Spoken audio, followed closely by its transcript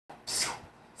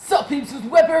Sup peeps, with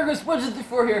WebErgos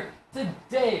 124 here.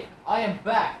 Today I am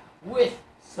back with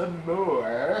some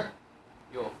more.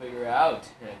 You'll figure out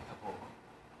in a couple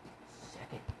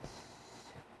seconds.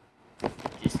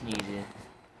 Just need to get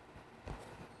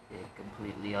it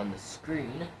completely on the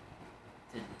screen.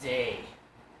 Today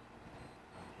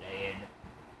I'm playing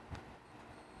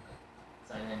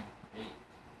sign in.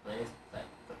 Please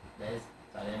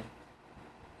sign in.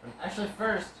 Actually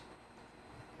first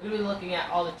we're going to be looking at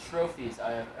all the trophies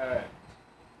I have earned.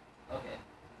 Okay.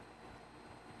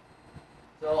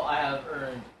 So I have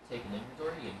earned taken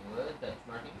inventory, getting wood,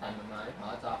 benchmarking, time to mine,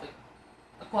 hot topic,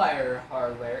 acquire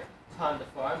hardware, time to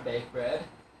farm, bake bread,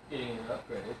 getting it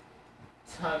upgraded,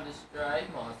 time to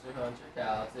strike, monster hunter,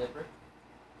 cow tipper,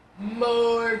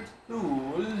 more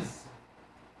tools,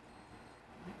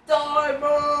 diamonds,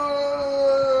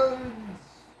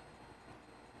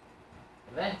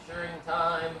 adventuring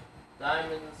time,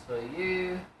 diamonds for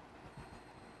you.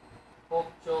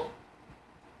 Cultural.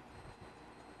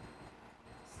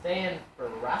 Stand for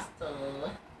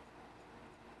Rastal.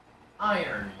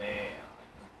 Iron Man.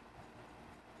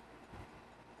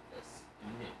 Let's do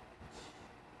it.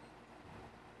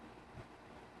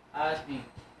 As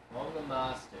become the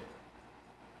master.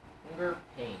 Hunger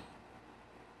pain.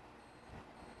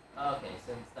 Okay,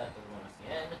 since that doesn't want us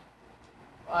to end,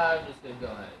 I'm just gonna go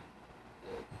ahead.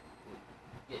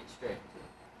 Get straight into it.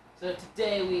 So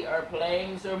today we are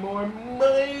playing some more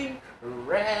Minecraft.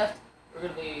 We're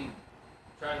gonna be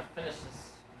trying to finish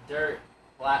this dirt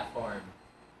platform.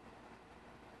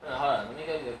 Hold on, let me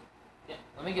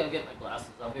go get my glasses.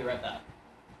 I'll be right back.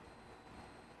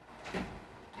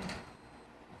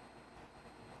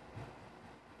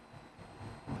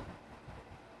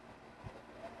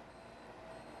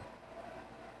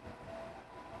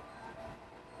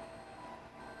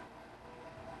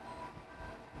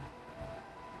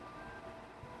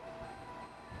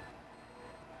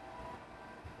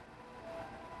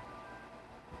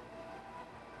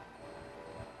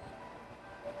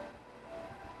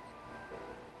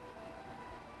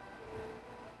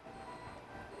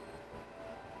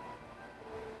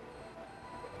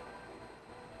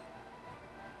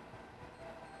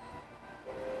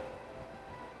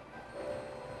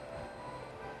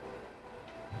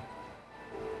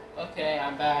 Okay,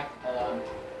 I'm back.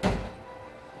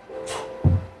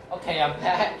 Okay, I'm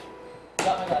back.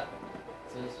 Got my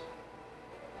glasses.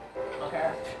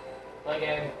 Okay. Play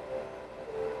game.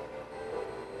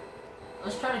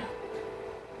 Let's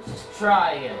just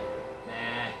try again.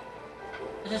 Nah.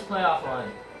 Let's just play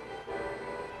offline.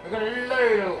 We're gonna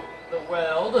learn the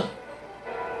world.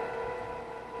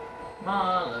 Come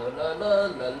on,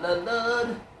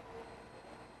 la.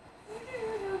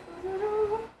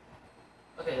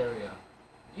 Okay, there we go.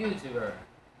 YouTuber.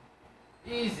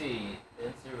 Easy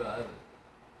and survival.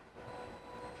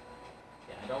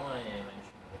 Yeah, I don't want any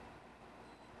animation.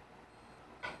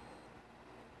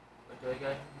 What do I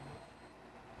got?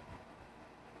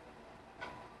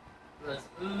 Let's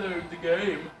load the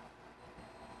game.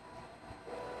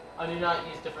 I do not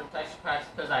use different texture packs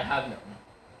because I have none.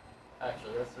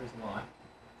 Actually, that's the reason why.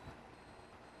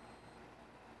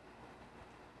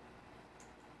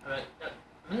 Alright,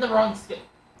 I'm in the wrong skin.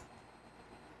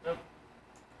 Nope.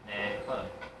 Nah, hold on.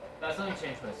 Guys, let me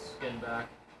change my skin back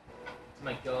to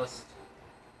my ghost.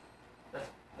 That's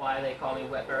why they call me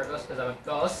WebErgos, because I'm a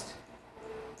ghost.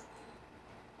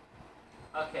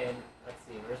 Okay, let's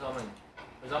see. Where's all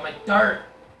my dirt?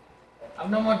 I have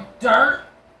no more dirt.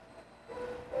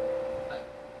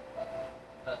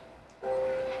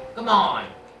 Come on.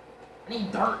 I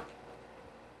need dirt.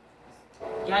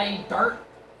 You got any dirt?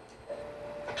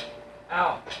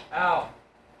 Ow. Ow.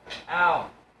 Ow.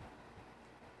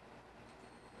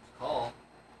 What's call?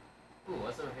 Ooh,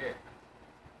 what's over here?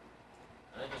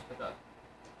 What did I just pick up?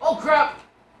 Oh, crap!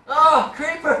 Oh,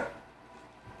 creeper!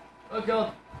 Oh,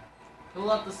 God. Who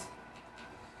let this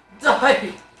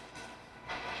die?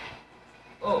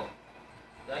 Oh.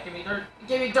 Did that give me dirt? It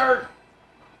gave me dirt!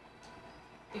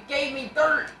 It gave me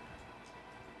dirt!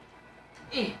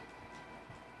 Any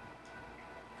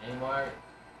more?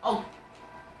 Oh!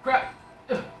 Crap!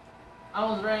 Ugh. I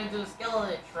almost ran into a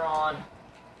Skeletron.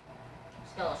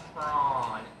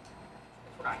 Skeletron.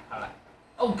 That's what I call it.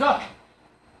 Oh god!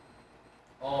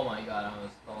 Oh my god, I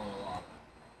almost fell in the lava.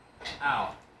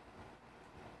 Ow.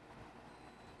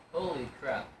 Holy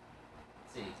crap.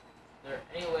 Let's see. Is there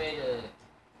any way to...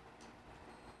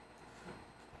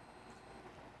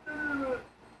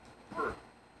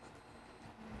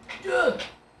 No!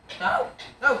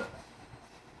 No!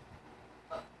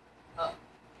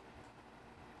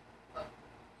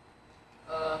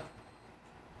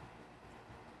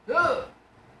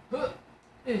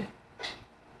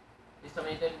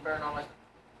 didn't burn all my stuff.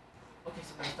 Okay,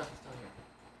 so my stuff is still here.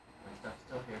 My stuff is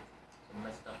still here. Some of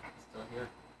my stuff is still here.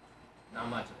 Not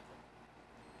much of it.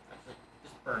 Actually,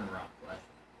 just burn the rock flesh.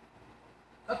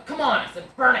 Oh, come on! I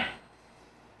said burn it!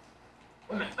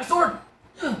 Wait a minute, my sword!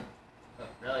 Ugh. Oh,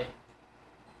 really?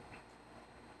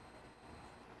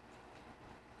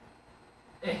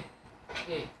 Okay,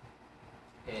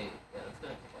 yeah, that's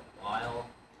gonna take a while.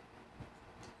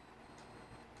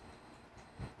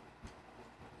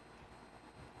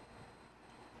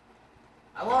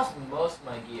 I lost most of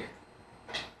my gear.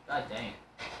 God dang.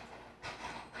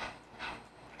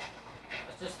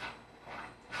 Let's just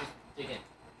dig in.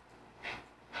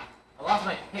 I lost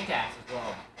my pickaxe as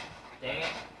well. Dang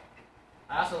it.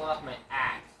 I also lost my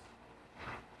axe.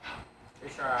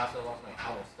 Pretty sure I also lost my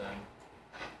cobblestone.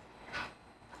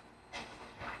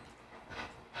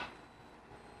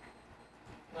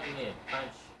 I need a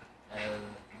bunch of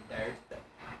dirt.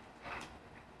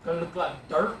 Gonna look like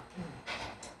dirt.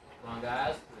 Come on,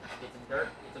 guys. Let's get some dirt.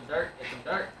 Get some dirt. Get some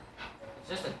dirt. It's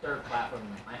just a dirt platform.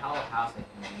 My hollow house can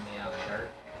be made out of dirt.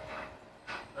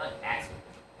 I'm not asking.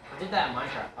 I did that in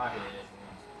Minecraft Pocket Edition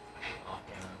once. Off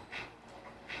camera.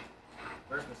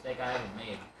 First mistake I ever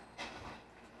made.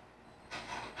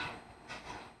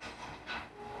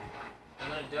 I'm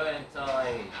gonna do it until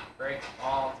I break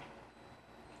all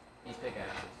these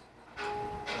pickaxes.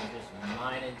 I'm just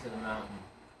mine into the mountain.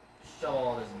 Show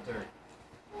all this dirt.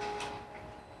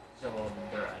 Show all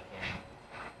the dirt I can.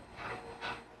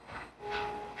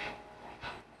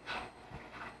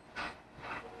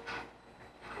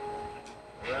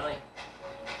 Really?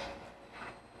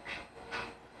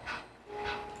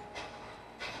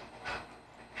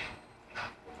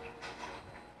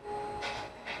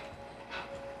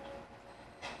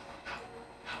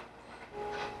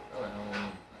 Oh, I only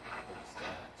need 30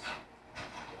 stacks.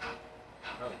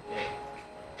 Okay.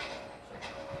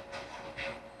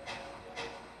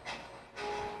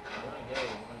 I'm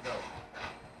gonna go.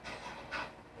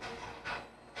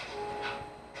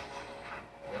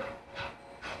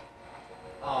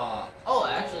 Oh,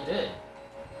 I actually did.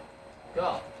 Go.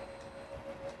 Oh,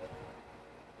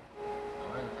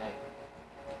 where in the heck?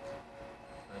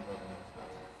 Am I building this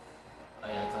house? Oh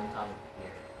yeah, it's on top of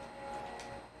here.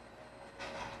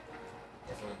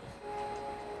 Guess we'll just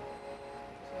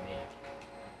make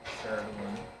sure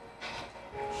one.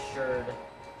 Sherd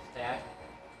stack.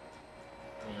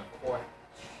 I mean a fourth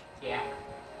stack.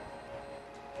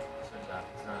 Turns out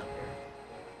it's not here.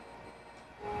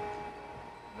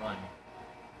 Run.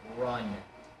 Run.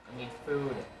 I need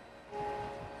food.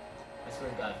 I swear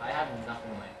to God, if I have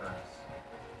nothing in my furnace.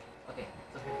 Okay,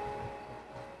 it's up here.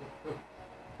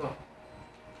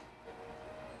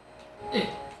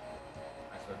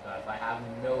 I swear to God, if I have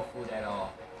no food at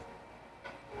all.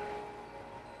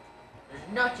 There's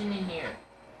nothing in here.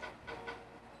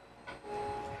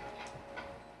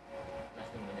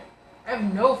 Nothing in there. I have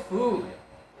no food.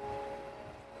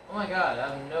 Oh my God, I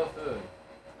have no food.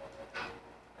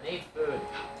 I need food.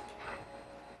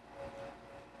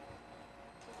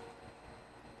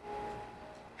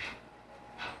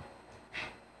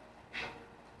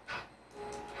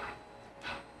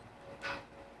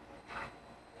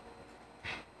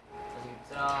 As you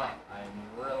can tell, I'm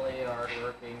really hard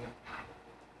working,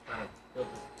 trying to build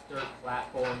this dirt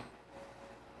platform.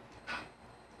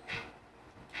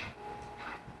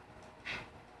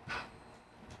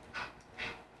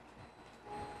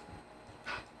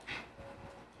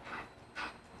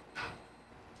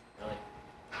 Really?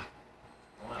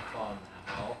 I want to fall in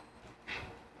that hole.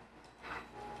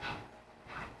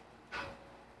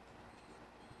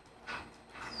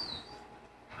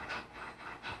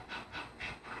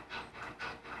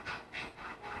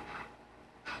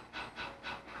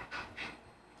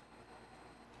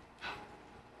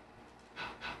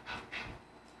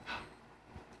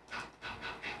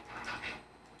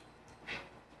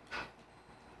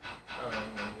 I don't know if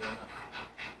I'm gonna do enough.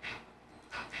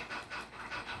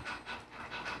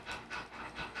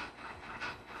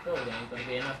 Probably ain't gonna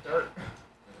be enough dirt. If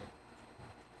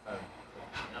I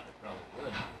cooked enough, it probably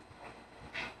would.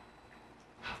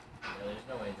 Yeah, there's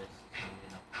no way there's gonna be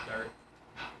enough dirt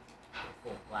for a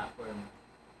full platform.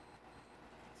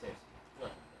 Seriously,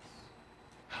 look at this.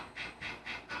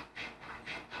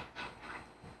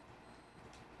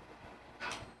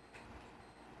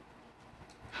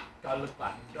 Gotta look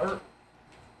like dirt.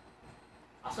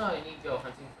 Also, I need to go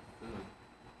hunting for food.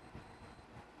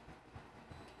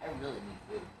 I really need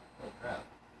food. Holy crap.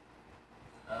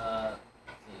 Let's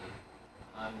see.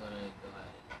 I'm gonna go ahead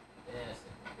and do this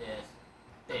and this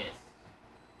and this.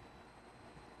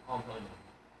 Oh, I'm probably doing.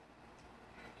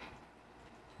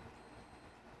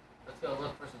 Let's go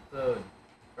look for some food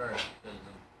first, because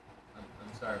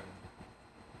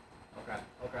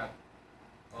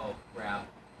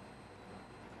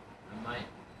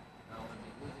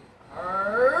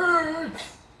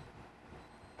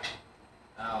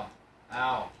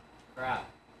Ow. Crap.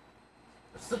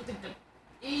 There's something to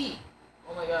eat!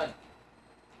 Oh my god.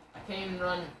 I can't even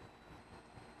run.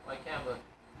 Well, I can, but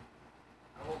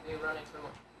I won't be running for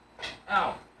long.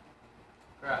 Ow!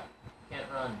 Crap.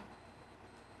 Can't run.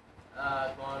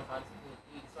 Come on, find something to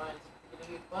eat.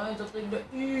 Find something to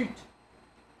eat!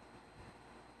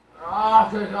 Ah,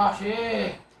 good gosh,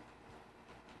 yeah!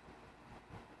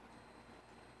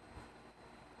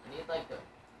 I need like the...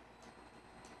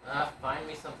 find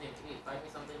me something to eat. Find me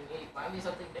something to eat. Find me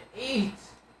something to eat!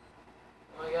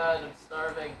 Oh my god, I'm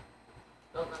starving.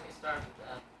 Don't let me starve to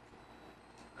death.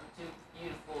 I'm too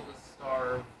beautiful to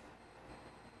starve.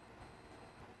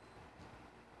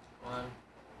 Come on.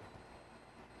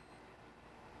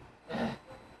 I'm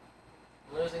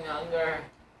losing hunger.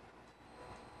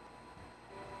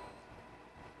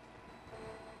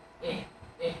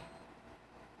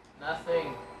 Nothing.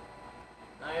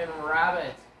 Not even a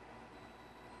rabbit.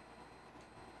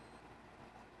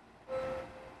 Shut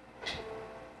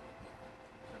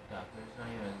up, there's not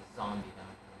even a zombie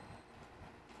down here.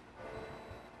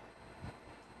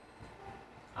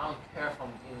 I don't care if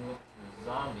I'm being looked for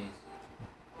zombies.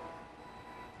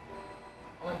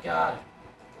 Oh my god.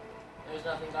 There's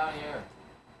nothing down here.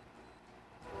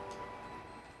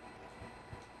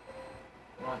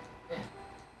 Come on.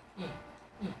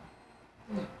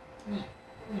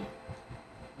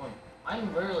 Come on.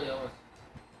 I'm literally almost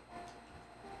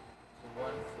to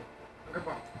 150.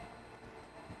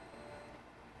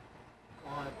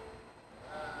 Come on.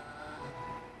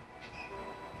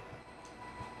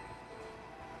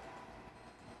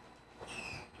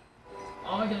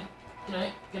 Oh my god.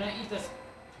 Can I eat this?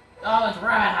 Oh, it's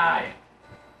rabbit hide.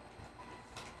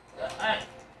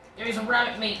 Give me some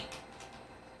rabbit meat.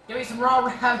 Give me some raw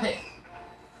rabbit.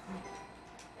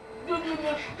 Give me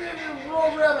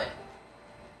raw rabbit.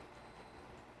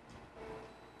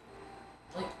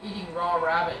 Like eating raw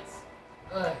rabbits.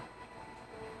 Ugh.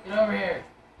 Get over here.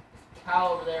 There's a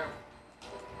cow over there. I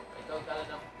don't got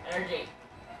enough energy.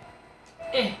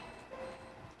 Get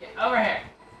over here.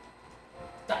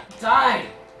 Die!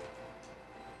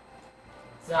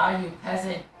 Die, you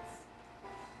peasants!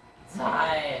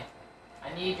 Die! I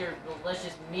need your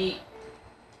delicious meat.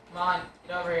 Come on,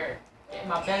 get over here. Get in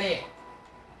my belly.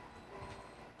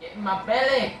 Get in my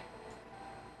belly!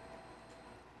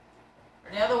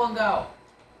 Where'd the other one go?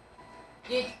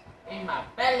 Get in my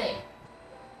belly!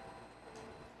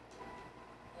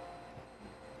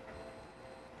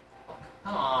 Oh,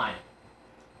 come on.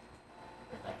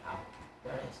 Where's that cow?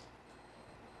 There it is.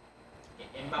 Get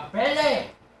in my belly!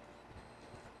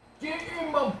 Get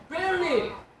in my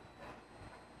belly!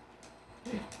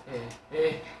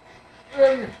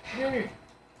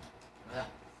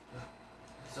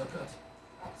 So good.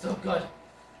 So good.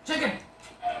 Chicken!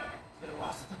 It's been a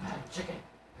while since I've had chicken.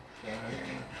 No.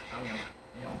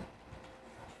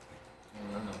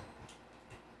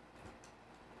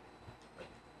 Wait.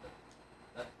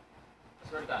 I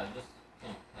swear to God, I just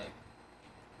can't. Hey.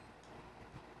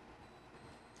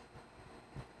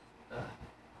 Okay.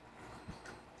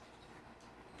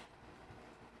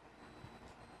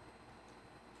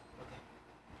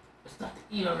 There's stuff to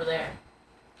eat over there.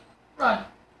 Run!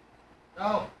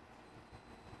 No!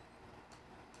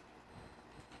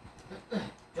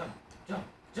 Jump! Jump!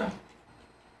 Jump!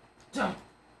 Jump!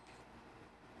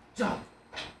 Jump!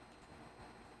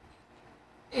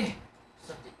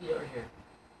 Stuff to eat over here.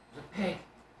 There's a pig.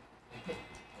 Get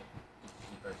the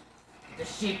sheep first. Get the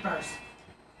sheep first!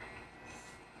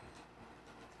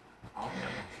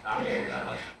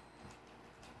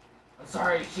 I'm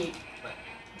sorry, sheep, but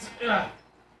what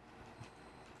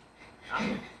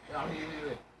are we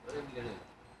gonna do?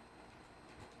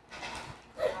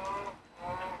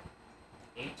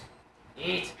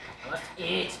 Eat! I must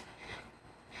eat!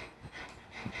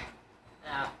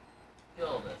 Now,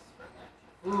 kill this for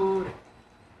extra food.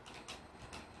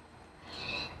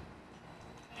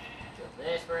 Kill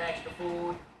this for extra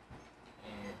food.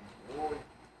 And wood.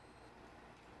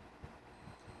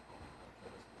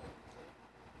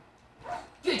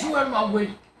 Get you out of my way!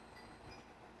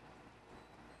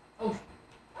 Oh,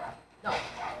 no.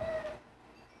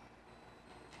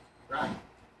 Run.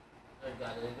 Oh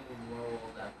god, there's gonna be more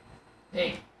wolves after.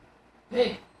 Pig!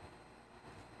 Pig!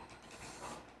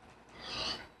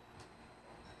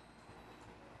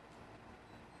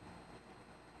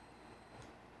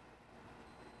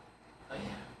 Oh yeah.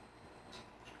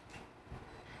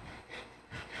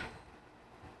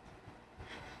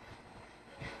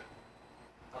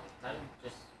 Oh, time to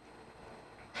just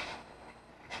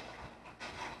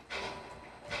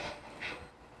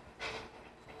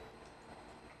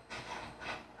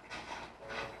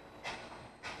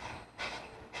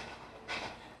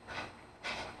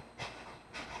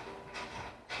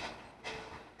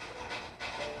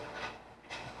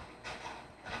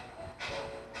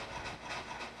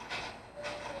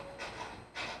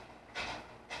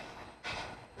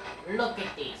Look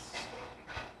at this.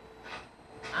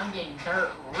 I'm getting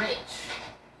dirt rich.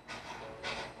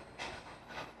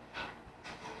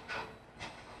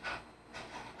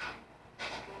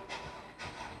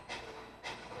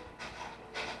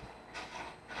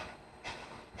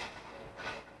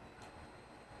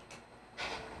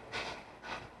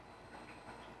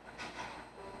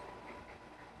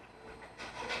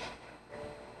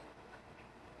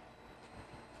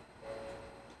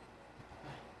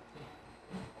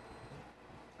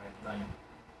 Run.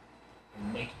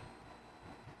 Make it.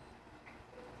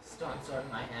 Stone sword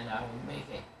in my hand, I will make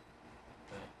it.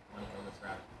 But I want to kill this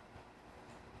rabbit.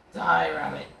 Die,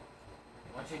 rabbit!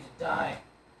 I want you to die.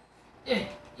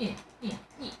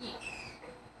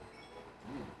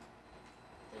 Ooh.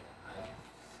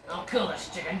 I'll kill this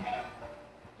chicken.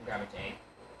 And grab a tape.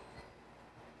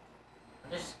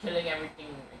 I'm just killing everything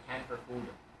I can for food.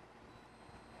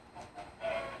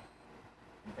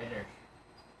 And feathers.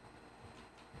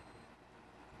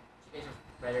 Chickens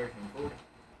are feathers and food.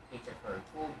 Pigs are for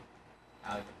food.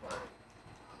 Cows are for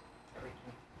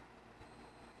everything.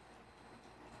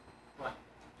 Come on.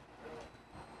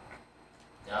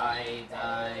 Die,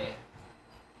 die.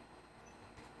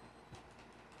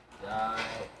 Die.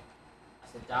 I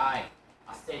said die. I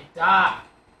said die. I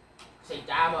said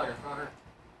die, motherfucker.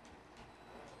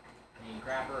 Hey,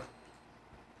 crapper. I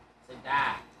said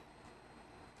die.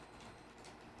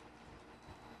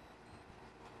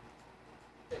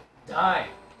 Die.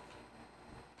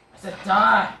 I said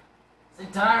die. I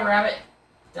said die, rabbit.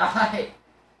 Die.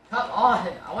 Come on.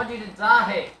 I want you to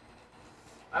die.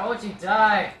 I want you to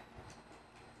die.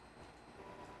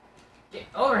 Get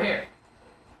over here.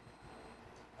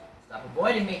 Stop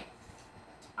avoiding me.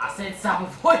 I said stop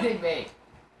avoiding me.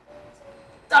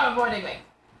 Stop avoiding me.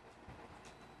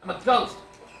 I'm a ghost.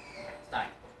 Die.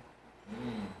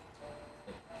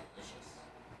 Delicious.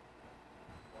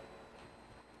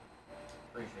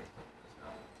 Pretty sure it's cooking this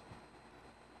now.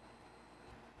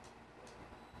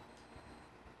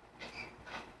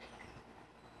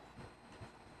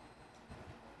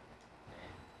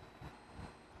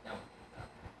 No.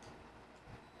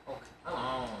 Oh, come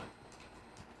on.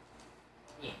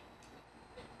 Yeah.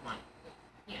 Come on.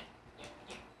 Yeah.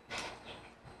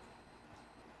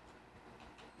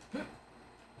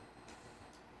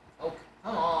 Oh,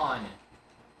 come on.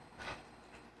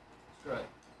 Screw it.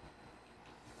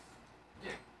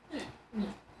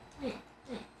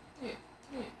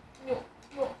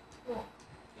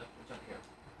 Jump here.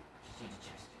 See the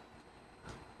chest.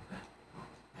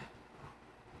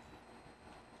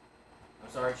 I'm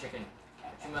sorry, chicken,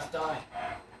 but you must die.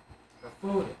 For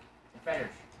food and feathers.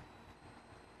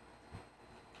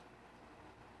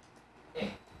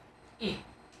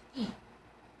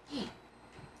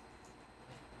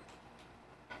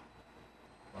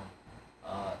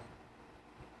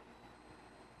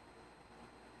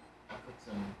 I'll cook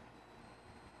some.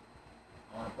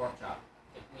 I want a pork chop.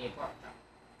 Give me a pork chop.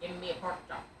 Give me a pork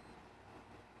chop.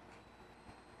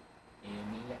 Give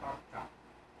me a pork chop.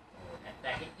 So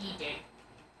that I can eat it.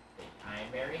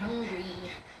 I'm very hungry.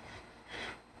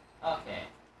 Okay.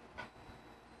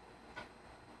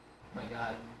 Oh my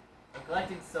god. I'm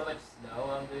collecting so much snow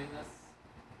while I'm doing this.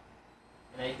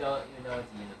 And I don't even know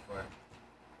what to use it for.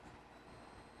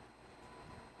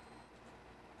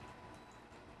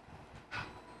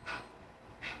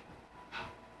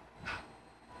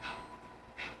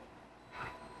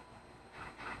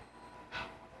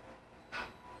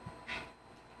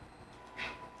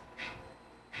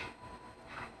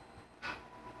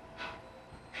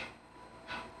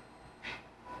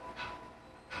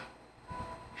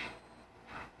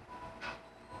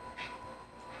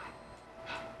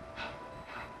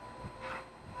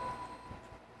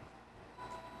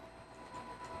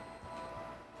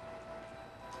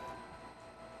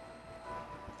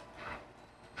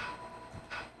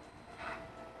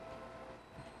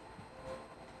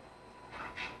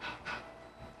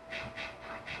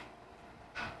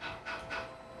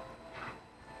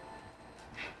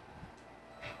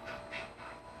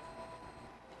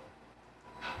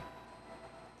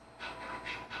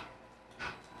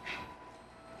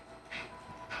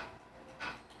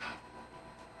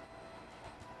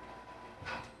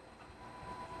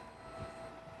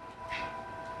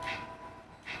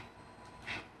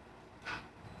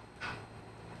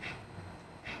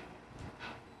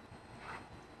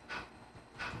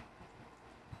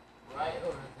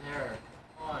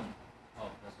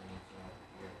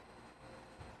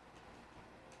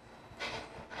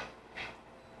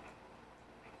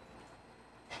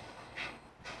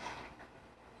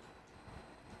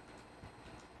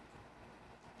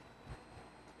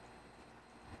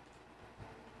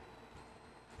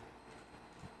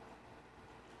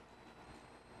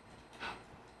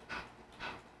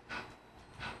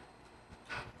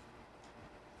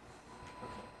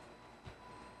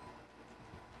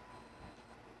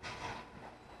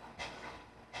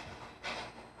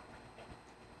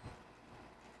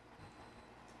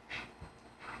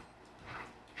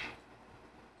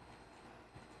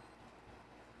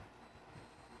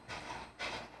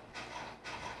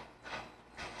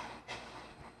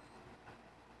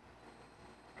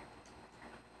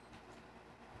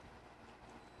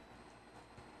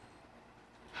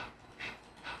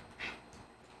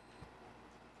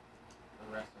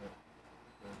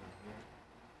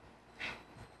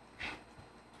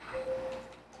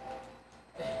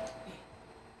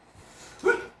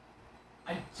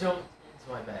 jumped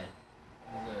into my bed.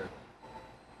 Literally.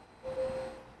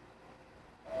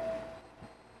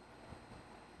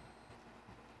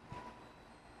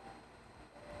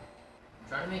 I'm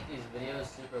trying to make these videos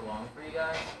super long for you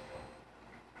guys,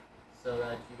 so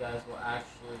that you guys will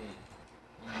actually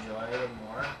enjoy them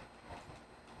more.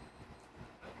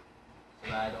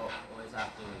 So that I don't always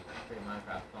have to create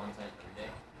Minecraft content every day.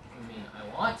 I mean,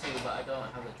 I want to, but I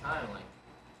don't have the time. Like,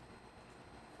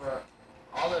 for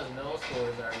all those middle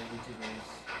schoolers that are YouTubers,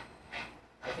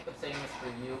 I think I'm saying this for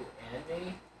you and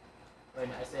me,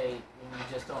 when I say when you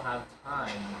just don't have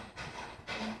time,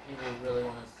 and people really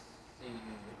want to see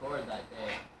you record that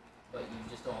day, but you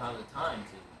just don't have the time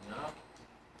to, you know?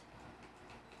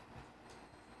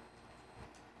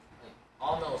 Like,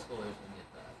 all middle schoolers can get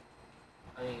that.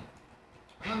 I mean,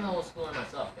 I'm a middle schooler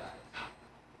myself, guys.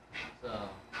 So,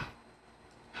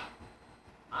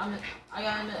 I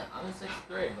gotta admit, I'm in 6th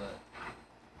grade, but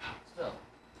still,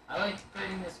 I like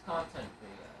creating this content for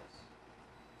you guys.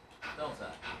 Don't I?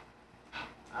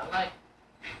 I like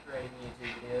creating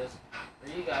YouTube videos for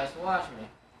you guys to watch me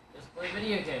just play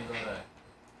video games all day.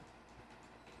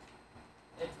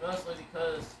 It's mostly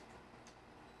because,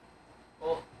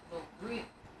 well,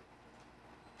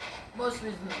 most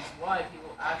reasons why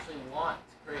people actually want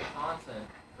to create content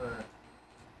for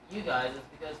you guys is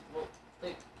because, well,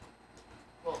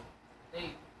 they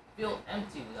feel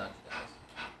empty without you guys.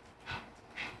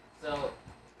 So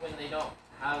when they don't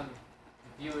have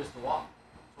viewers to watch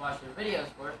their videos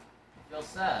for, they feel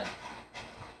sad.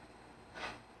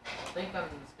 I think I'm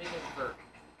speaking for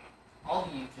all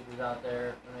the YouTubers out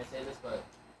there when I say this, but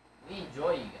we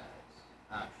enjoy you guys,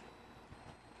 actually.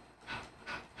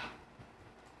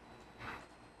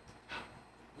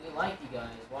 We like you guys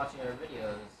watching our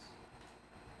videos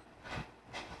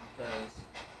because,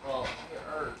 well,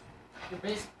 you're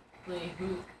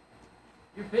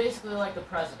basically like the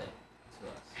president to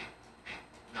us.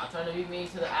 I'm not trying to be mean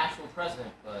to the actual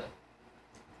president, but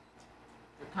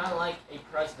you're kind of like a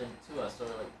president to us, or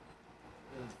like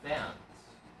fans,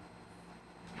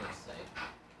 let's say.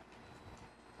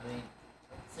 I mean,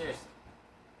 seriously.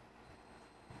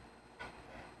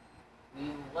 We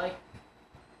like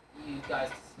you guys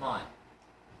to smile.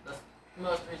 That's the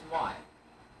most reason why.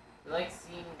 We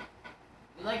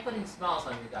like putting smiles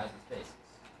on your guys' faces.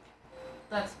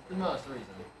 That's the most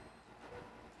reason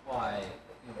why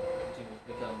YouTubers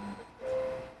become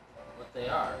what they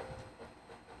are.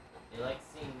 They like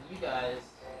seeing you guys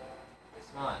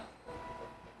smile.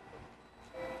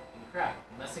 And crap,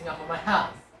 I'm messing up on my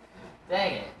house.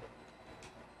 Dang it.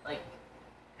 Like,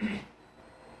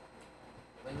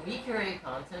 when we create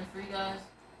content for you guys,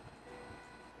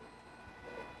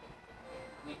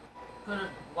 we put a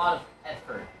lot of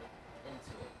effort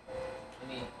into it. I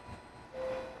mean,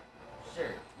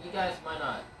 sure, you guys might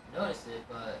not notice it,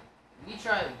 but we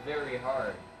try very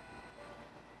hard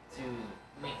to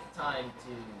make the time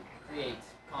to create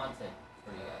content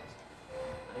for you guys.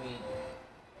 I mean,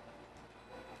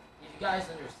 if you guys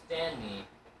understand me,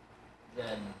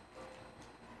 then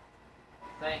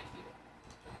thank you.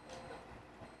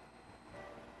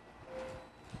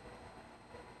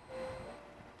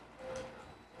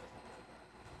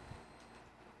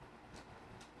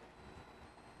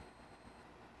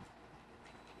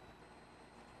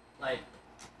 Like,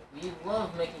 we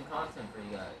love making content for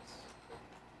you guys,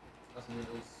 us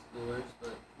middle schoolers,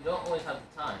 but we don't always have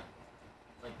the time,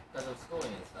 like, because of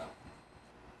schooling and stuff.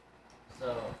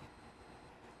 So,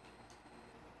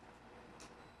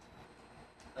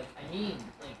 like,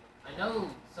 I know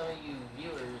some of you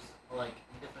viewers are, like,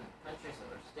 in different countries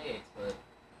or states, but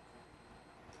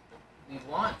we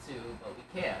want to, but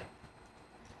we can't.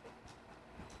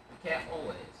 We can't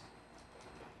always.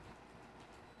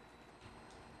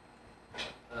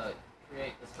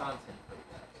 Create this content for you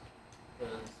guys.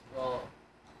 Because, well,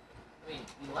 I mean,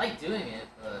 we like doing it,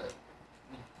 but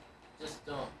we just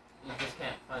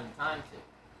can't find the time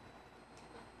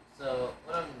to. So,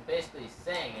 what I'm basically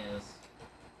saying is,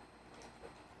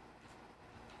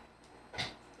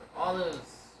 for all those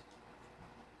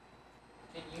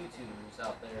kid YouTubers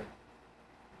out there,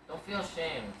 don't feel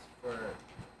ashamed for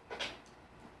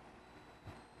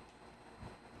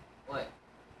what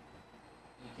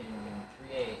you can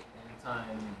create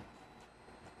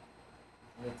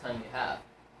in the time you have,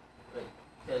 but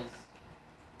because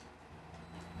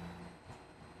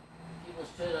people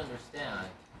should understand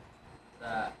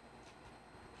that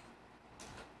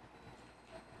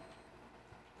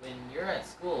when you're at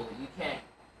school, you can't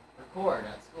record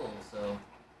at school, so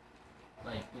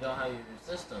like you don't have your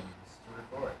systems to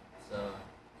record, so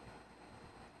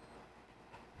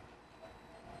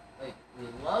like we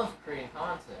love creating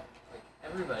content, like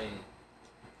everybody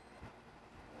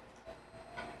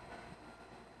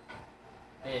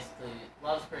basically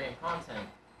loves creating content.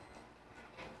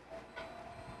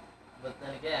 But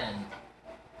then again,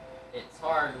 it's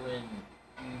hard when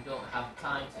you don't have the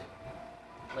time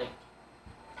to. Like,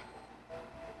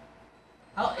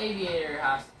 how Aviator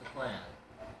has to plan.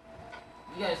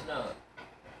 You guys know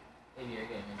Aviator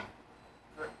Gaming.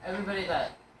 For everybody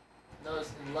that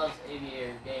knows and loves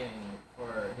Aviator Gaming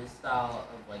for his style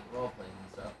of like roleplaying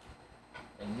and stuff,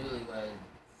 and newlyweds,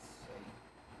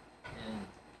 and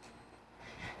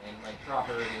like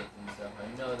proper idiots and stuff.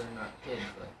 I know they're not kids,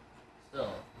 but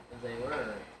still, if they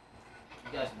were,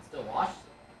 you guys can still watch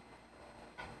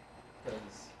them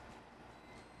because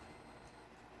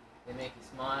they make you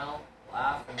smile,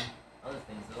 laugh, and other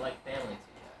things. They're like family to you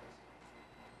guys.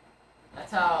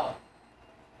 That's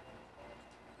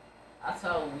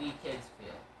how we kids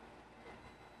feel.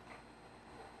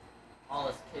 All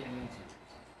us kid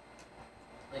YouTubers.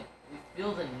 Like, we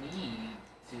feel the need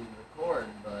to record,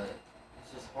 but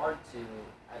it's just hard to,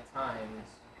 at times,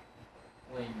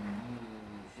 when you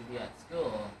should be at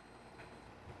school.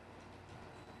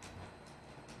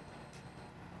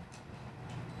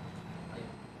 Like,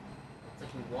 it's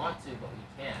like we want to, but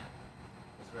we can't,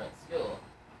 because we're at school.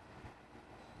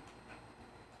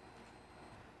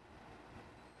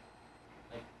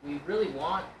 Like, we really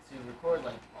want to record,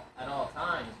 like, at all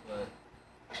times, but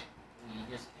we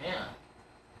just can't.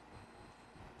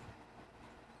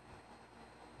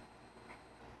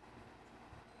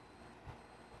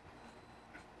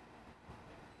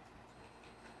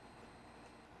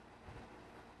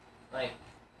 Like,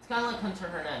 it's kind of like Hunter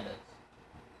Hernandez.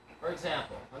 For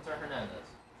example, Hunter Hernandez.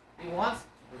 He wants to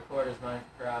record his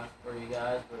Minecraft for you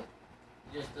guys, but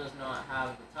he just does not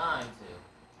have the time to.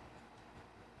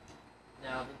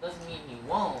 Now, that doesn't mean he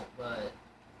won't, but it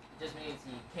just means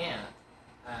he can't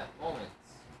at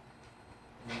moments.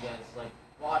 And you guys like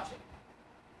watching.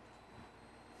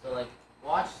 So, like,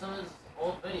 watch some of his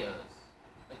old videos,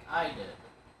 like I did,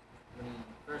 when he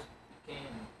first became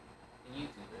a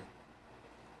YouTuber.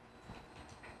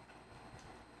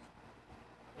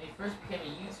 When he first became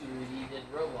a YouTuber, he did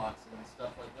Roblox and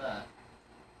stuff like that.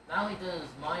 Now he does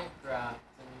Minecraft,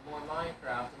 and more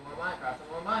Minecraft, and more Minecraft, and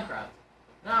more Minecraft.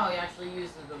 Now he actually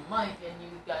uses the mic, and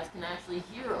you guys can actually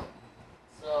hear him.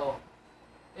 So,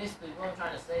 basically, what I'm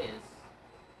trying to say is,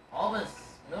 all of us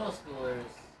middle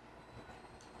schoolers,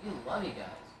 we love you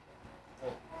guys.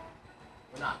 Well,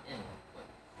 we're not in it, but,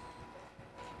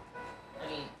 I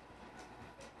mean,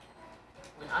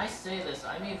 when I say this,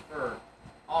 I mean for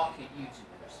all kid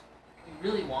YouTubers. We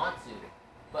really want to,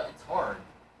 but it's hard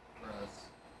for us.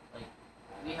 Like,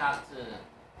 we have to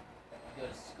go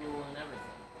to school and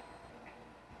everything.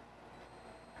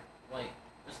 Like,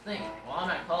 just think, while I'm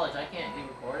at college, I can't be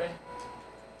recording.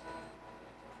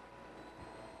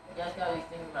 You guys gotta be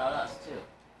thinking about us, too.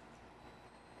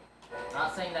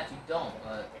 Not saying that you don't,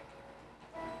 but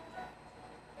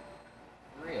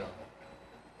for real.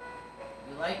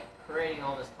 We like creating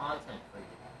all this content for you.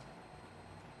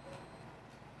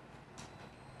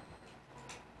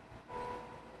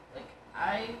 Like,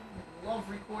 I love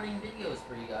recording videos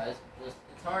for you guys, just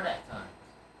it's hard at times.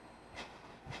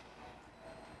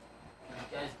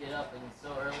 You guys get up and so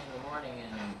early in the morning,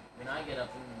 and when I get up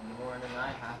in the morning, I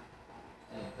have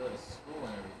to go to school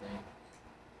and everything.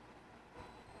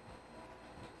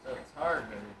 So it's harder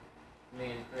for me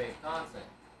to create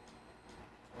content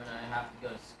when I have to go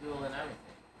to school and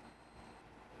everything.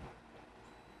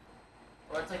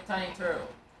 Or it's like Tiny Turtle,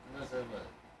 Lizard,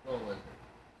 Little Lizard.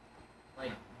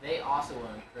 Like, they also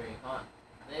want to create content.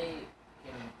 They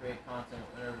can create content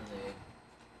whenever they,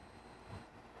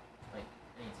 like,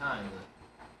 anytime, but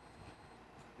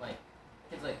like,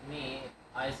 kids like me,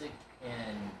 Isaac,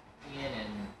 and Ian,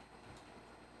 and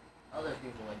other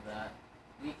people like that,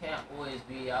 we can't always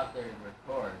be out there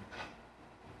recording,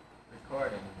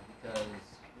 because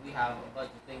we have a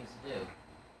bunch of things to do.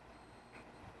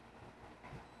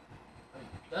 I mean,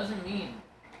 doesn't mean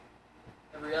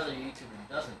every other YouTuber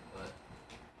doesn't,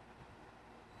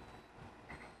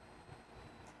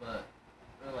 but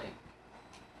we're like,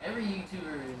 every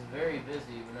YouTuber is very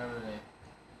busy whenever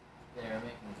they're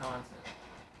making content.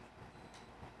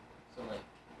 So, like,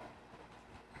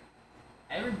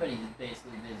 everybody's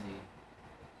basically busy.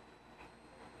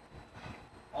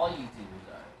 All YouTubers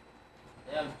are.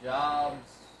 They have jobs.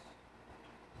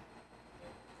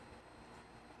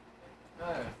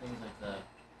 Things like that.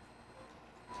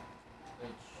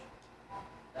 Which,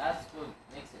 that's what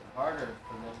makes it harder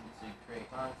for them to create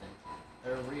content.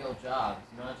 They're real jobs,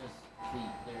 not just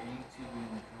their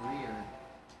YouTubing career.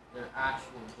 They're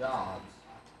actual jobs.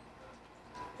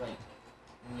 Like,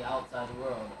 in the outside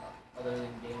world, other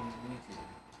than games and YouTube.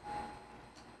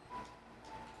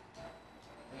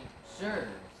 sure,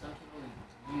 some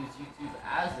people use YouTube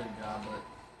as their job, but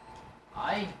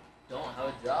I don't have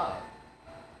a job.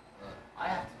 I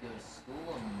have to go to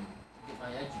school and get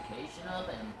my education up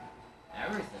and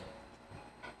everything.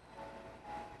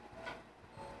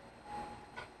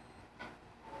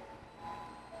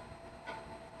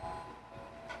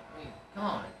 I mean, come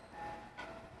on.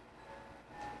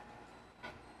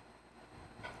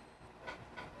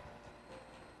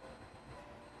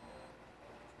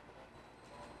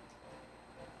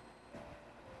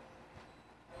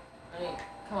 I mean,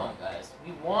 come on, guys.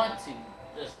 We want to.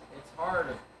 Just, it's hard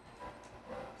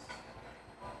for us.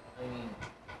 I mean,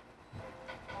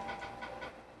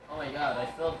 oh my god, I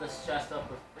filled this chest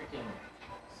up with freaking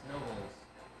snowballs.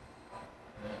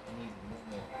 I need one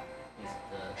more piece of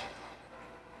the...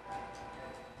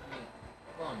 I mean,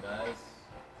 come on, guys.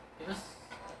 Give us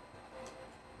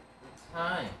the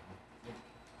time.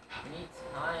 We need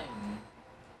time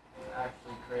to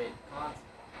actually create content.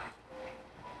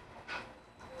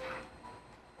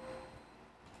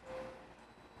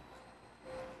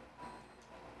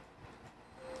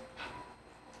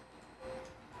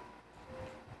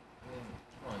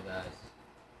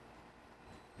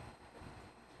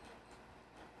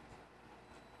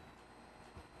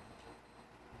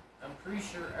 I'm pretty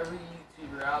sure every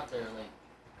YouTuber out there, like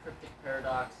Cryptic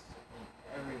Paradox and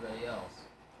everybody else,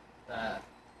 that,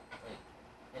 like,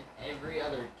 and every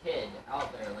other kid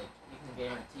out there, like Ethan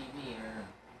Gamer TV or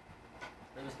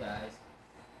those guys,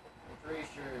 I'm pretty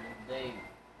sure they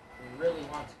really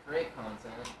want to create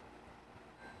content.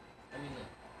 I mean,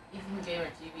 Ethan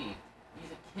Gamer TV,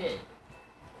 he's a kid,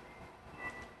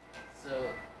 so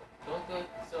don't go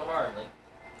so hard. Like,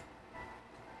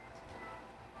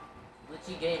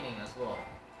 Glitchy Gaming as well.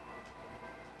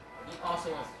 He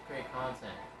also wants to create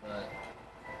content, but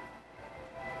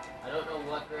I don't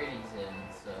know what grade he's in,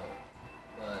 so,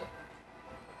 but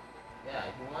yeah,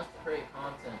 he wants to create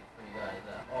content for you guys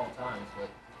at all times, but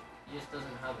he just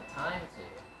doesn't have the time to.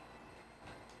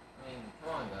 I mean,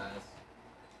 come on, guys.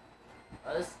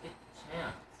 Let us get the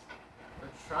chance.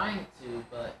 We're trying to,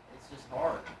 but it's just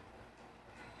hard.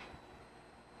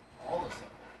 All of a sudden.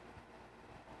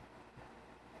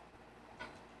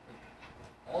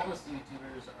 All of us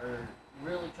YouTubers are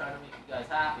really trying to make you guys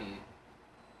happy.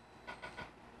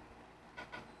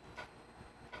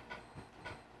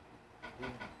 We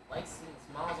like seeing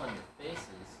smiles on your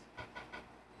faces.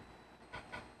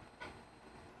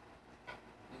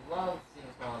 We love seeing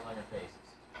smiles on your faces.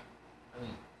 I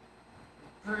mean,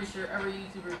 I'm pretty sure every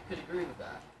YouTuber could agree with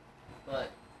that. But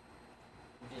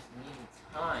we just need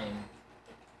time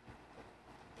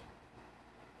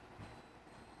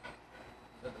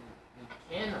so that we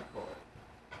can record.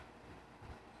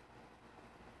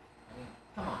 I mean,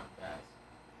 come on, guys.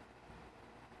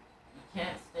 You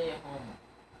can't stay at home.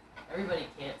 Everybody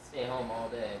can't stay home all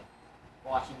day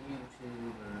watching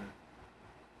YouTube or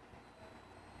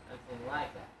anything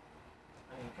like that.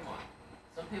 I mean, come on.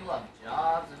 Some people have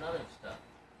jobs and other stuff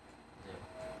to do.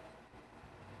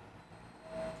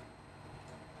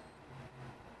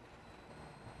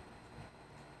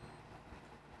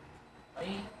 I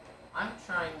mean, I'm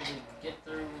trying to get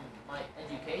through my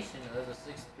education as a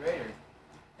 6th grader,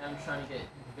 and I'm trying to get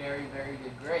very, very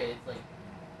good grades. Like,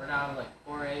 for now I'm like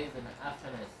 4 A's and an F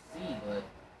and a C, but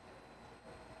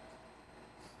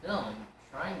still, I'm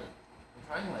trying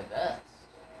my best.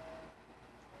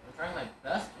 I'm trying my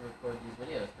best to record these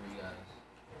videos for you guys.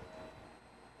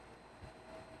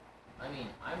 I mean,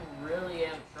 I really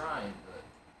am trying, but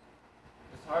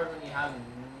it's hard when you have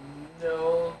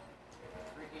no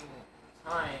freaking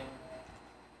time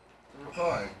to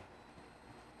record.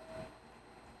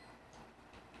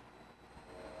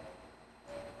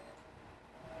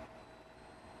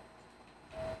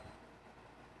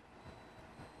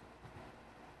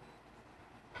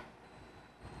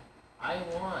 I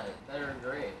want better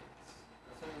grades.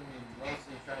 That's what I'm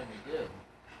mostly trying to do.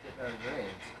 Get better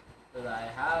grades. So that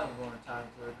I have more time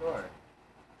to record.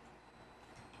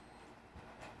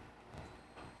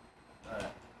 But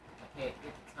I can't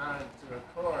get the time to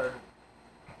record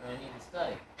when I need to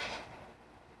study.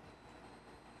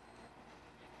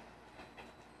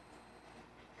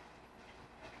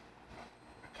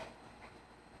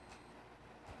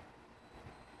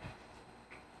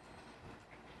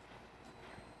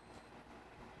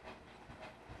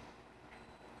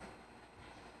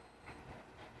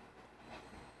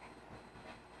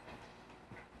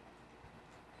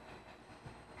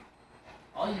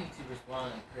 All YouTubers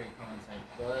want to create content,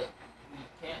 but we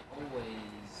can't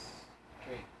always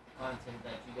create content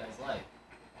that you guys like.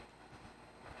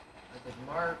 Like with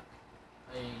Mark,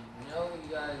 I know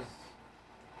you guys,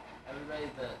 everybody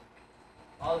that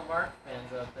all the Mark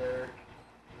fans out there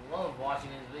love watching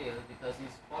his videos because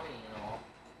he's funny and all.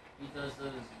 He does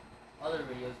those other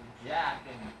videos with Jack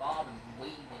and Bob and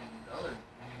Wade and other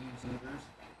YouTubers.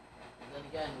 And then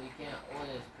again, we can't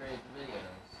always create the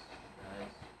videos,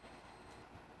 guys.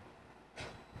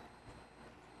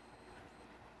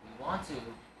 We want to,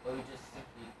 but we just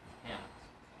simply can't.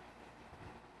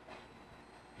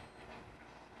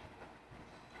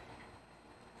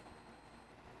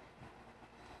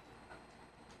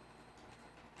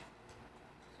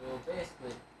 So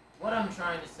basically, what I'm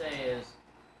trying to say is,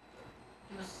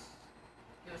 give us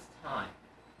time.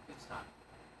 Give us time.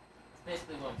 That's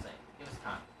basically what I'm saying. Give us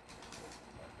time.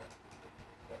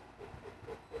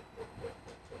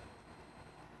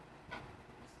 Just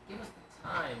give us the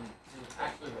time to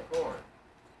actually record.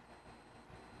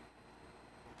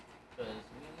 Because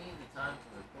we need the time to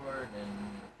record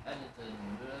and edit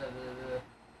and blah, blah, blah.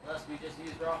 Unless we just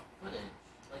use raw footage,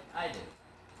 like I do.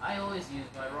 I always use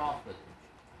my raw footage.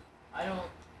 I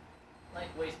don't like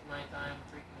wasting my time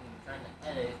freaking trying to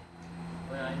edit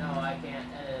when I know I can't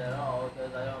edit at all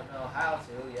because I don't know how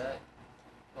to yet.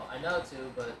 Well, I know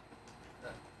to, but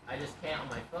I just can't on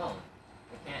my phone.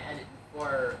 I can't edit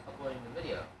before uploading the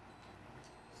video.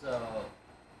 So,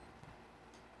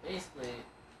 basically,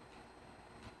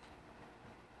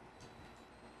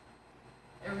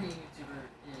 every YouTuber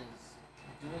is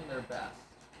doing their best.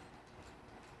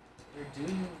 They're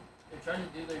trying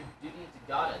to do their duty to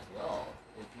God as well,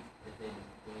 if they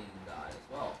believe in God as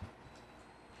well.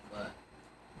 But,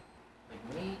 like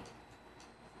me,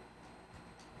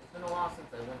 it's been a while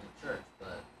since I went to church,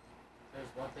 but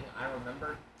there's one thing I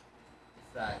remember,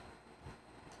 is that,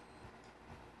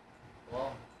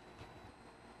 well,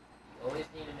 you always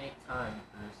need to make time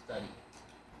for study.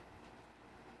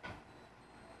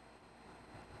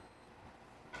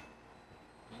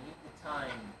 You need the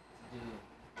time to do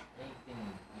anything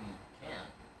you can.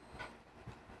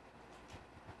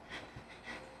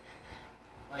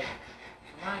 Like,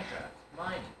 Minecraft,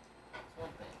 mining, that's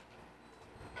one thing.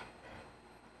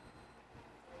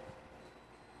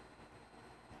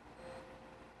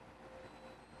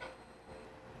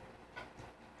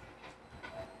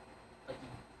 Like, you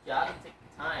gotta take the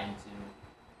time to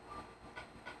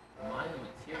mine the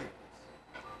materials.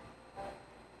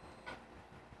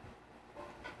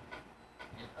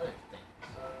 And other things.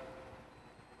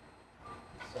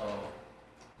 So,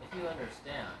 if you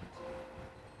understand,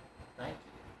 thank you.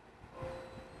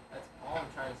 That's all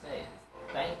I'm trying to say is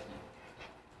thank you.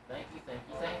 Thank you, thank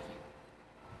you, thank you.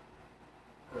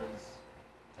 Because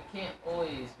I can't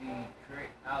always be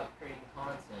out creating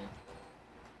content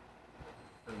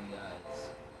for you guys.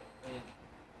 I mean,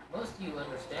 most of you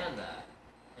understand that,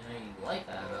 and I like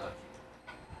that about you.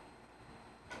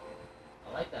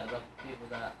 I like that about the people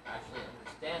that actually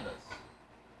understand us,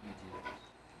 YouTubers.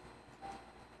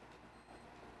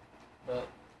 But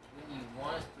when you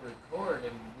want us to record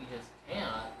and we just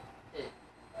can't,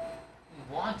 you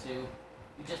want to,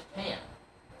 you just can't.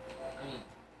 I mean,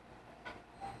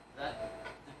 that's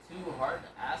too hard to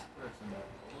ask for some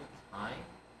little time.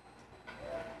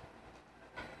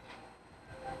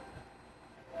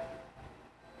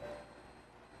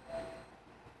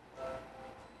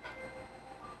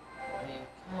 I mean,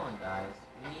 come on guys,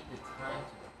 we need the time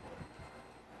to record.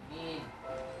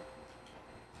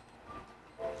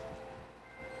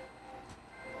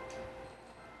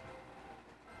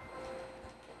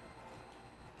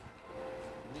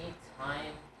 We need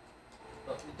time,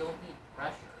 but we don't need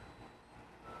pressure.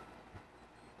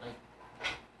 Like, I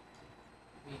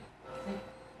mean, I think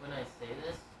when I say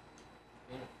this,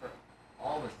 I mean for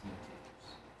all of us YouTubers,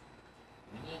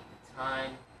 we need the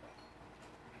time,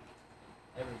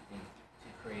 everything to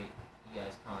create you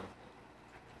guys content.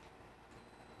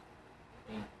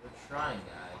 I mean, we're trying,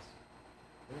 guys.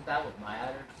 Isn't that what my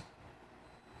adders?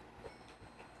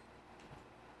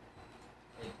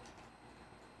 Like,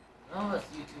 none of us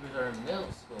YouTubers are in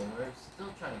middle school, and we're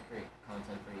still trying to create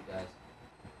content for you guys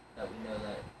that we know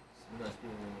that most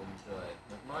people will enjoy.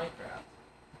 Like Minecraft,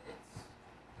 it's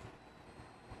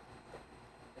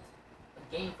a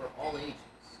game for all ages.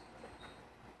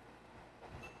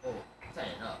 Oh, I'm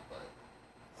setting it up, but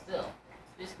still,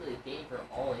 it's basically a game for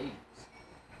all ages.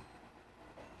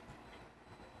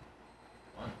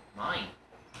 Mine.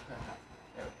 There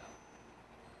we go.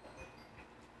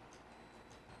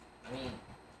 I mean,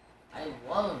 I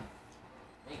love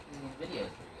making these videos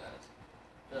for you guys.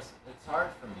 Just, it's hard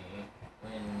for me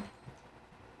when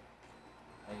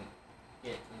I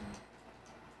get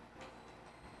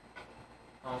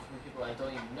comments from people I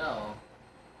don't even know.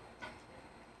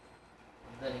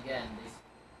 And then again,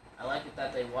 I like it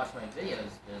that they watch my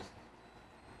videos, just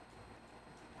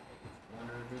I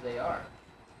wonder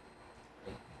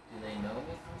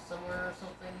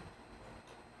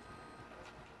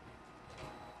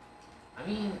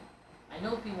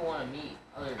want to meet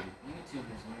other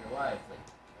YouTubers in your life. Like,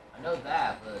 I know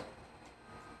that, but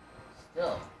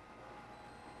still,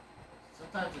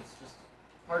 sometimes it's just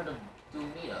hard to do a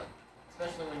meetup,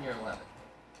 especially when you're 11.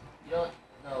 You don't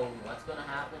know what's going to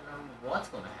happen or what's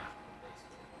going to happen,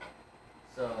 basically.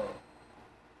 So,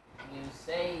 when you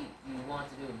say you want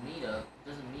to do a meetup, it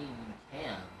doesn't mean you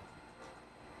can,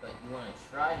 but you want to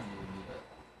try to do a meetup.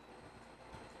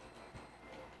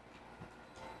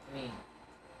 I mean,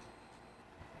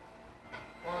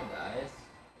 come on, guys.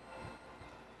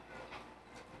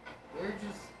 We're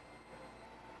just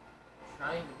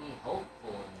trying to be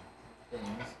hopeful and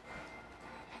things.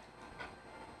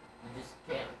 You just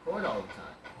can't record all the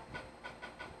time.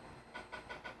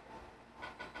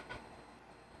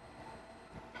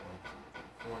 1, 2, 3,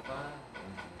 4,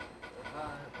 5.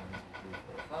 1, 2, 3,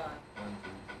 4, 5. 1, 2, 3, 4, 5. 1,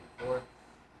 2, 3, 4.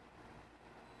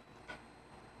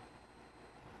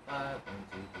 5. 1,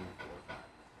 2, 3, 4, 5.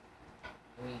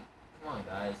 I mean, come on,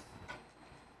 guys.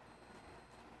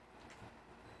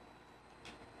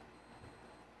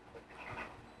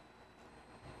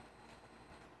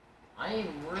 I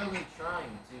am really trying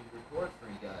to record for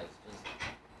you guys, just,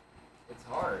 it's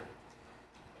hard.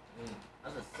 I mean,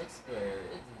 as a 6th grader,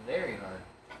 it's very hard.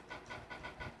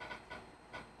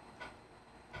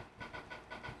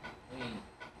 I mean,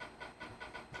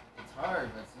 it's hard,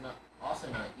 but it's not, also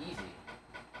not easy.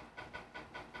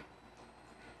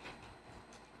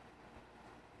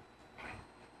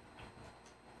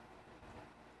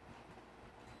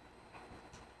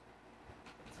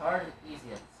 It's hard and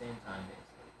easy at the same time, basically.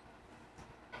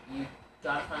 You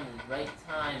gotta find the right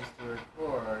times to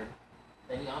record,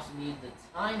 then you also need the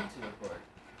time to record.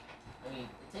 I mean,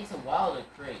 it takes a while to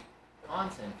create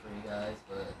content for you guys,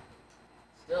 but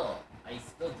still, I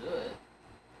still do it.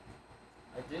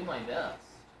 I do my best.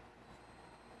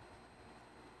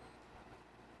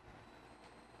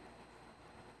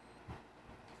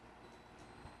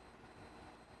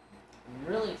 I'm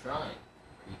really trying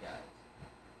for you guys.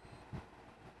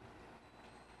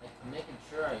 Like, I'm making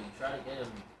sure I try to get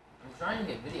them. I'm trying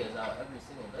to get videos out every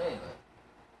single day, but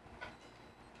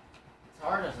it's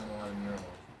hard as an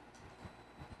 11-year-old.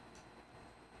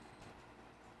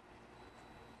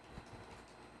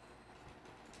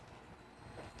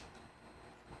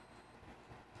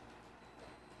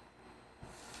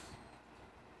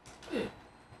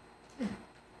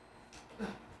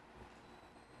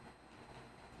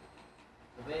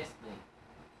 So basically,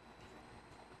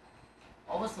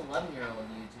 all us 11-year-old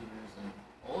YouTubers and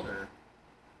older,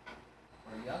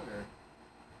 or younger,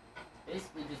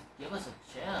 basically just give us a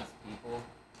chance, people.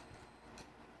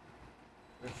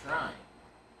 We're trying.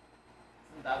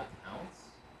 Isn't that what counts?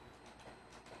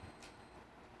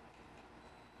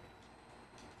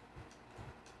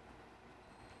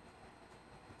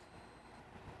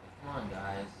 Come on,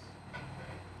 guys.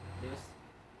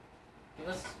 Give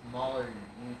us smaller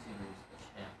YouTubers a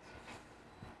chance.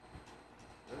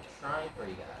 We're trying for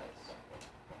you guys.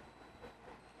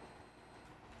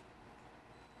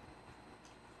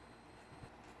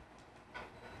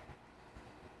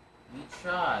 We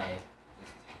try,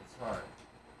 just, it's hard.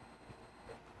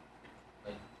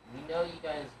 Like, we know you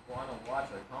guys want to watch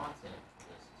our content,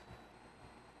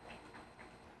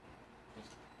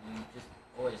 you just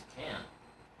always can't.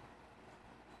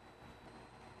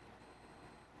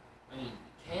 I mean, you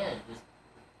can, just,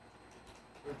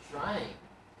 we're trying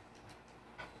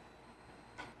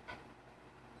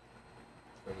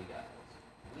for you guys.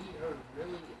 We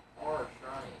really are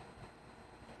trying to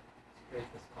create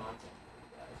this content.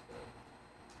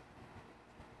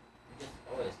 We just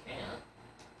always can't.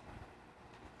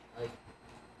 Like,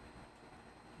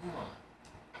 come on.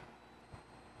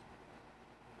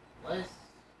 Let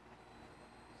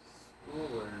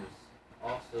schoolers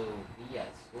also be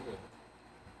at school.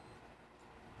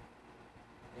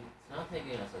 It's not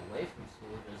taking us away from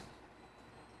school, just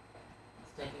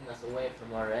it's taking us away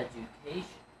from our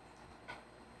education.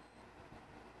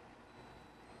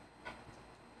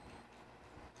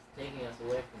 It's taking us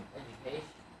away from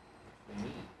education, which we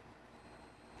need.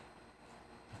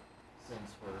 Since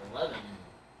we're 11,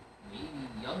 maybe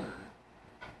younger.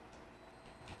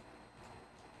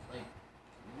 Like,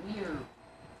 we're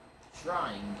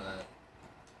trying, but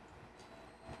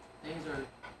things are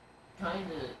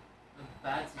kind of a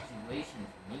bad situation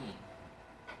for me.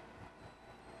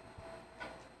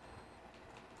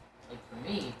 Like, for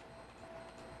me,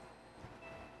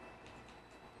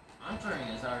 I'm trying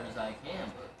as hard as I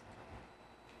can, but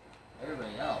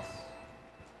everybody else,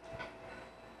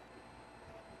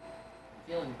 I'm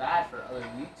feeling bad for other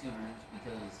YouTubers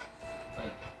because,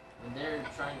 like, when they're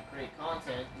trying to create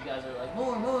content, you guys are like,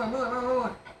 more. I'm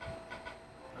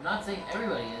not saying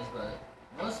everybody is, but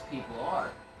Most people are.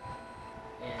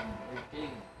 And they're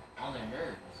getting on their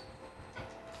nerves.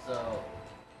 So,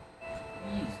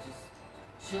 please, just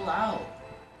chill out.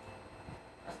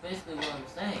 That's basically what I'm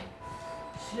saying.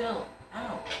 Chill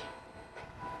out.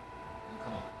 Oh,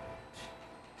 come on.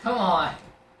 Come on!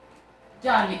 You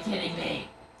gotta be kidding me!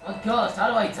 I'm a ghost, how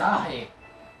do I die?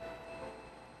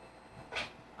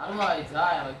 How do I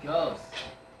die? I'm a ghost.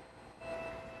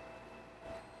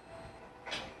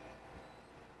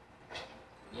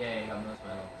 Yay, I got most of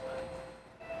my levels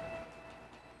back.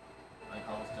 My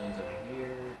cobblestone's over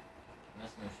here.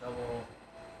 Messing with shovel.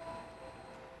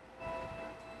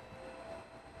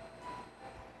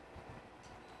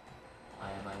 Why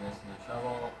am I missing the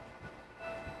shovel?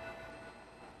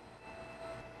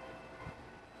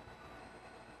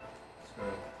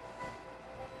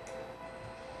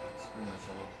 Screw my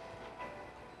shovel.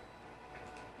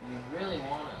 You really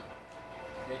want to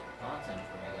create content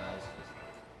for me, guys. Just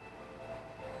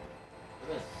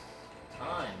give us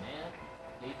time, man.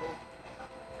 People,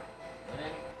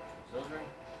 women, children.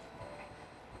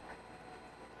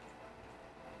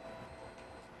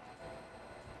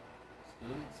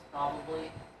 Students, probably.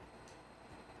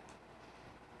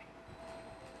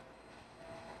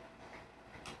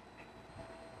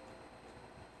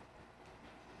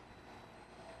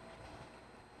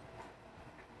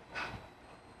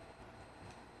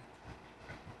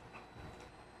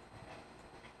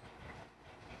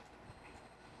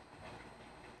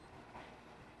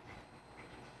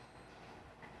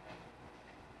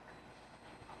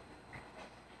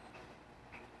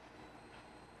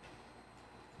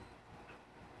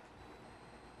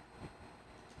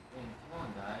 Come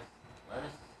on, guys. Let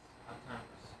us have time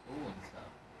for school and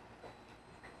stuff.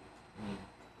 I mean,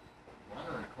 you want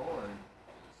to record,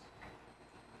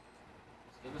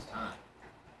 just give us time.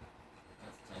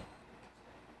 That's the thing.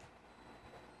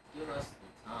 Give us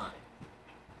the time.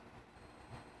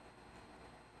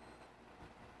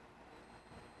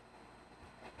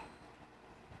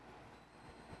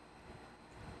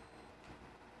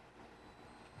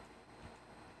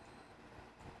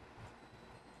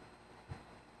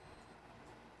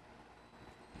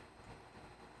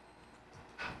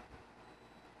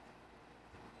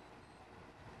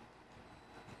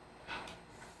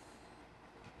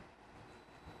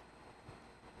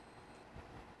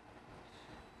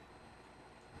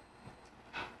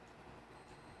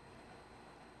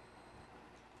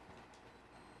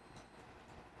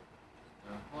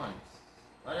 Come on,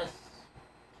 let us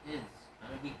kids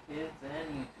kind of be kids and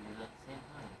YouTubers at the same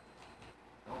time.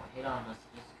 Don't hate on us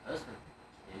just because we're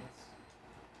kids.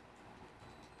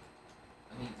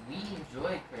 I mean, we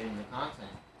enjoy creating the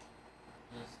content.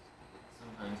 Just it's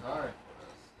sometimes hard for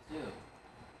us too to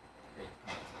create the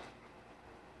content.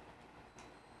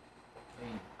 I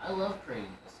mean, I love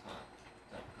creating this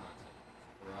type of content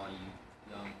for all you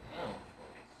young animal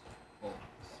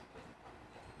folks.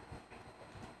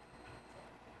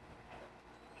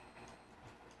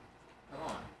 Come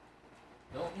on.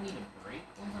 Don't we need a break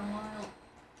once in a while?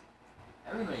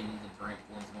 Everybody needs a break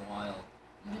once in a while.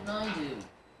 Even I do.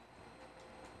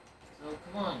 So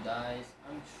come on, guys.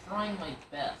 I'm trying my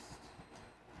best.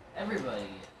 Everybody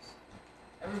is.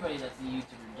 Everybody that's a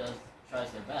YouTuber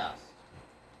tries their best.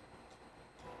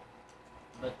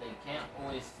 But they can't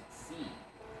always succeed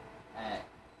at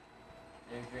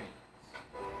their dreams.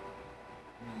 I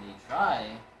mean, they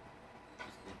try,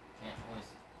 just they can't always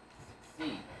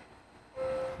succeed.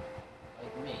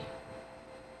 Like me.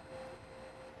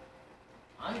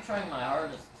 I'm trying my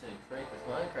hardest to create this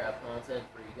Minecraft content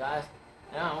for you guys.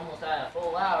 Now I'm almost at a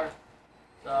full hour,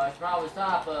 so I should probably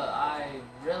stop, but I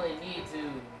really need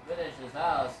to finish this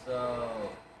house, so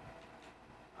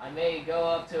I may go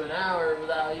up to an hour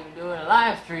without even doing a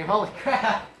live stream. Holy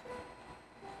crap!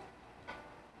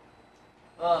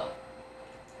 Well,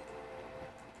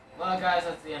 guys,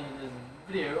 that's the end of this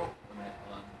video.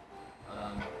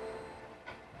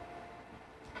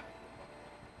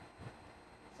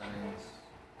 Settings,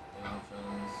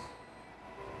 options.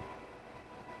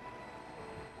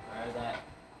 Where is that?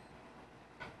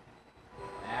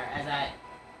 Where is that?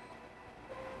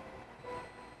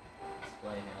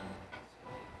 Display hand.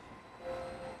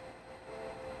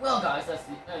 Well, guys, that's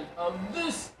the end of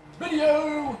this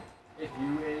video. If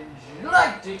you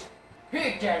liked it,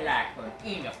 hit that like button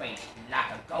in your face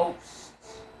like a ghost.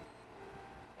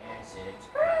 And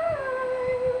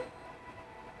subscribe.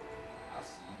 I'll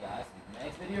see you guys in the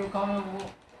next video. Comment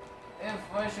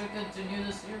if I should continue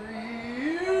the series.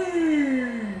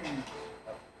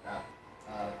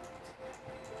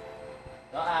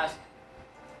 Don't ask.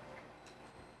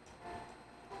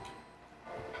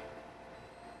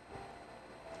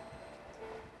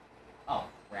 Oh,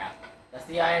 crap. That's the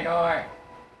the iron ore.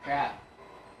 Crap.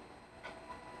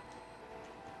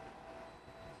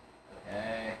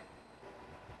 Okay.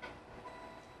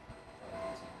 1,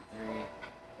 2, 3. 2,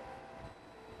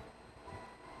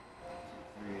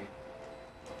 3.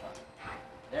 4, 5.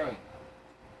 There we go.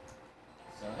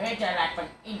 So here's your life from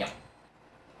Indo.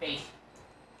 Space.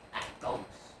 That goes.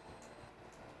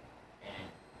 And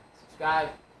subscribe,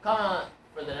 comment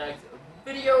for the next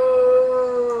video.